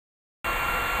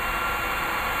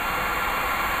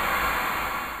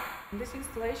This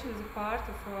installation is a part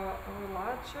of a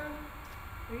larger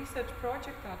research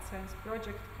project, art science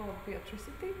project called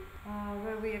Biotricity,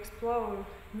 where we explore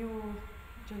new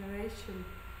generation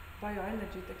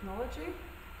bioenergy technology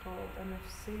called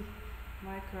MFC,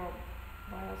 micro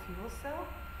biofuel cell,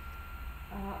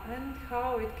 and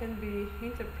how it can be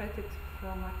interpreted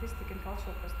from artistic and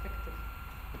cultural perspective.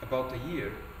 About a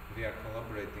year we are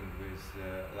collaborating with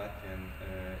Latvian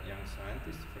young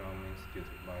scientists from Institute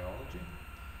of Biology,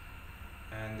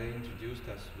 and they introduced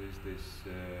us with this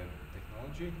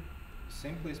technology.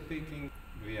 Simply speaking,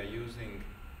 we are using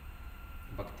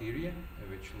bacteria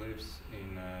which lives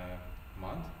in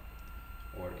mud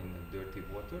or in dirty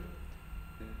water,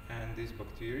 and this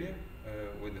bacteria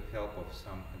with the help of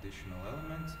some additional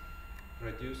elements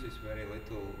produces very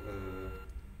little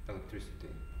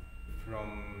electricity.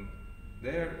 From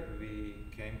there we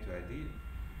came to idea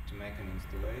to make an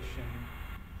installation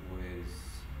with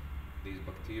these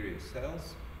bacteria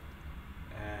cells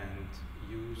and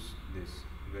use this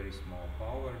very small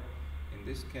power, in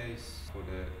this case for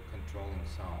the controlling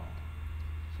sound.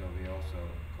 So we also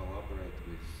collaborate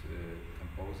with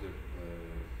composer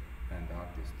and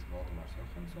artist Voldemars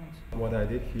Johansons. What I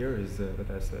did here is that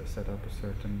I set up a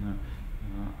certain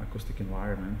acoustic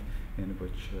environment in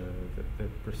which the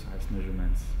precise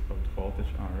measurements of the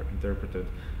voltage are interpreted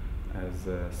as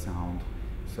sound.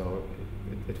 So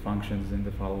it functions in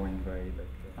the following way: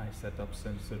 that I set up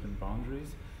certain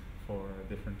boundaries for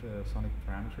different sonic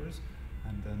parameters,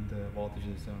 and then the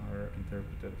voltages are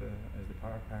interpreted as the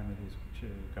power parameters which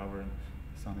govern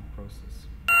the sonic process.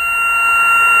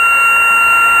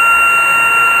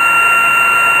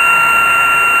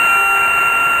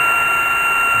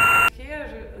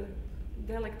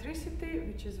 The electricity,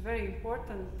 which is very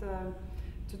important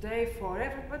today for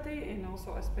everybody, and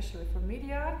also especially for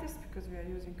media artists, because we are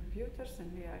using computers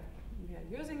and we are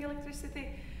using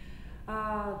electricity.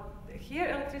 Here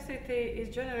electricity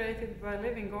is generated by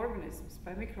living organisms,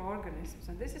 by microorganisms,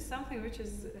 and this is something which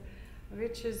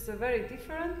is very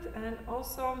different, and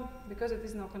also because it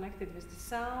is now connected with the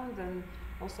sound, and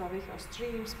also we have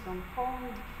streams from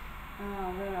pond.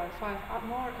 There are 5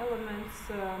 more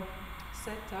elements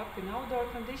set up in outdoor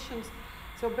conditions.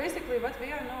 So basically what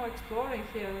we are now exploring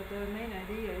here, the main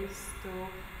idea is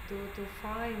to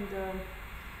find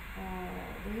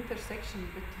the intersection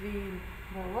between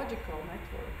biological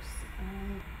networks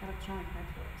and electronic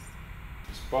networks.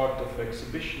 As part of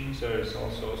exhibitions there is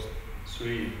also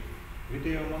 3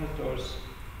 video monitors,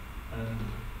 and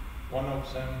one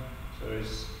of them there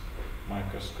is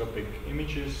microscopic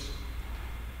images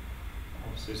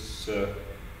of this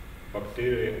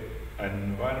bacteria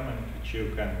environment which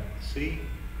you can see,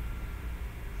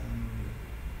 and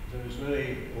there is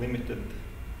very limited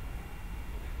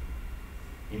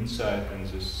insight in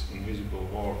this invisible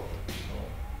world. So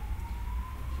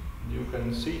you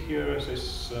can see here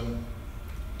this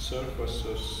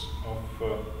surfaces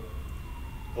of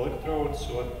electrodes,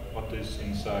 what is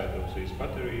inside of these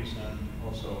batteries, and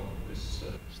also this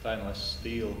stainless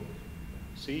steel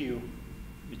CU,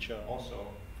 which also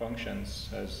functions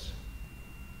as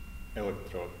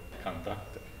electrode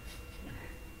conductor.